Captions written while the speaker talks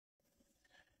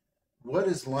What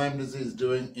is Lyme disease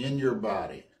doing in your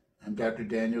body? I'm Dr.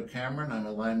 Daniel Cameron. I'm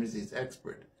a Lyme disease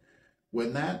expert.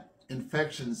 When that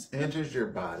infection enters your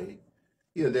body,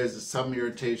 there's some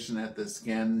irritation at the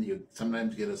skin. You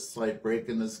sometimes get a slight break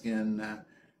in the skin.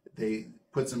 They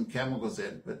put some chemicals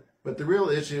in, but the real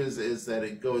issue is that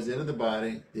it goes into the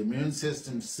body. The immune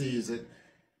system sees it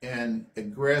and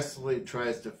aggressively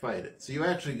tries to fight it. So you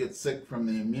actually get sick from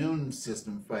the immune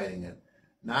system fighting it,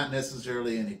 not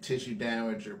necessarily any tissue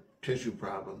damage or tissue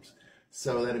problems.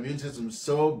 So that immune system is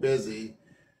so busy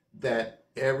that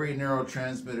every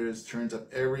neurotransmitter turns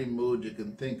up every mood you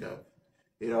can think of.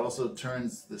 It also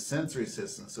turns the sensory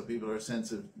system, so people are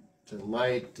sensitive to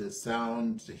light, to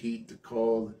sound, to heat, to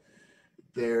cold.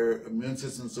 Their immune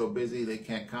system is so busy they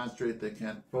can't concentrate, they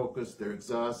can't focus, they're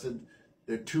exhausted,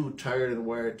 they're too tired and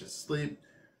wired to sleep.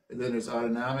 And then there's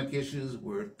autonomic issues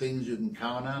where things you can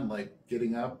count on, like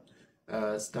getting up,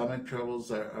 stomach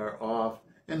troubles are off.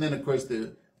 And then, of course,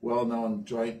 the well-known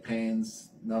joint pains,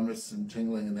 numbness and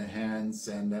tingling in the hands.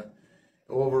 And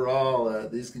overall,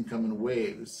 these can come in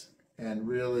waves and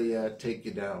really take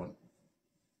you down.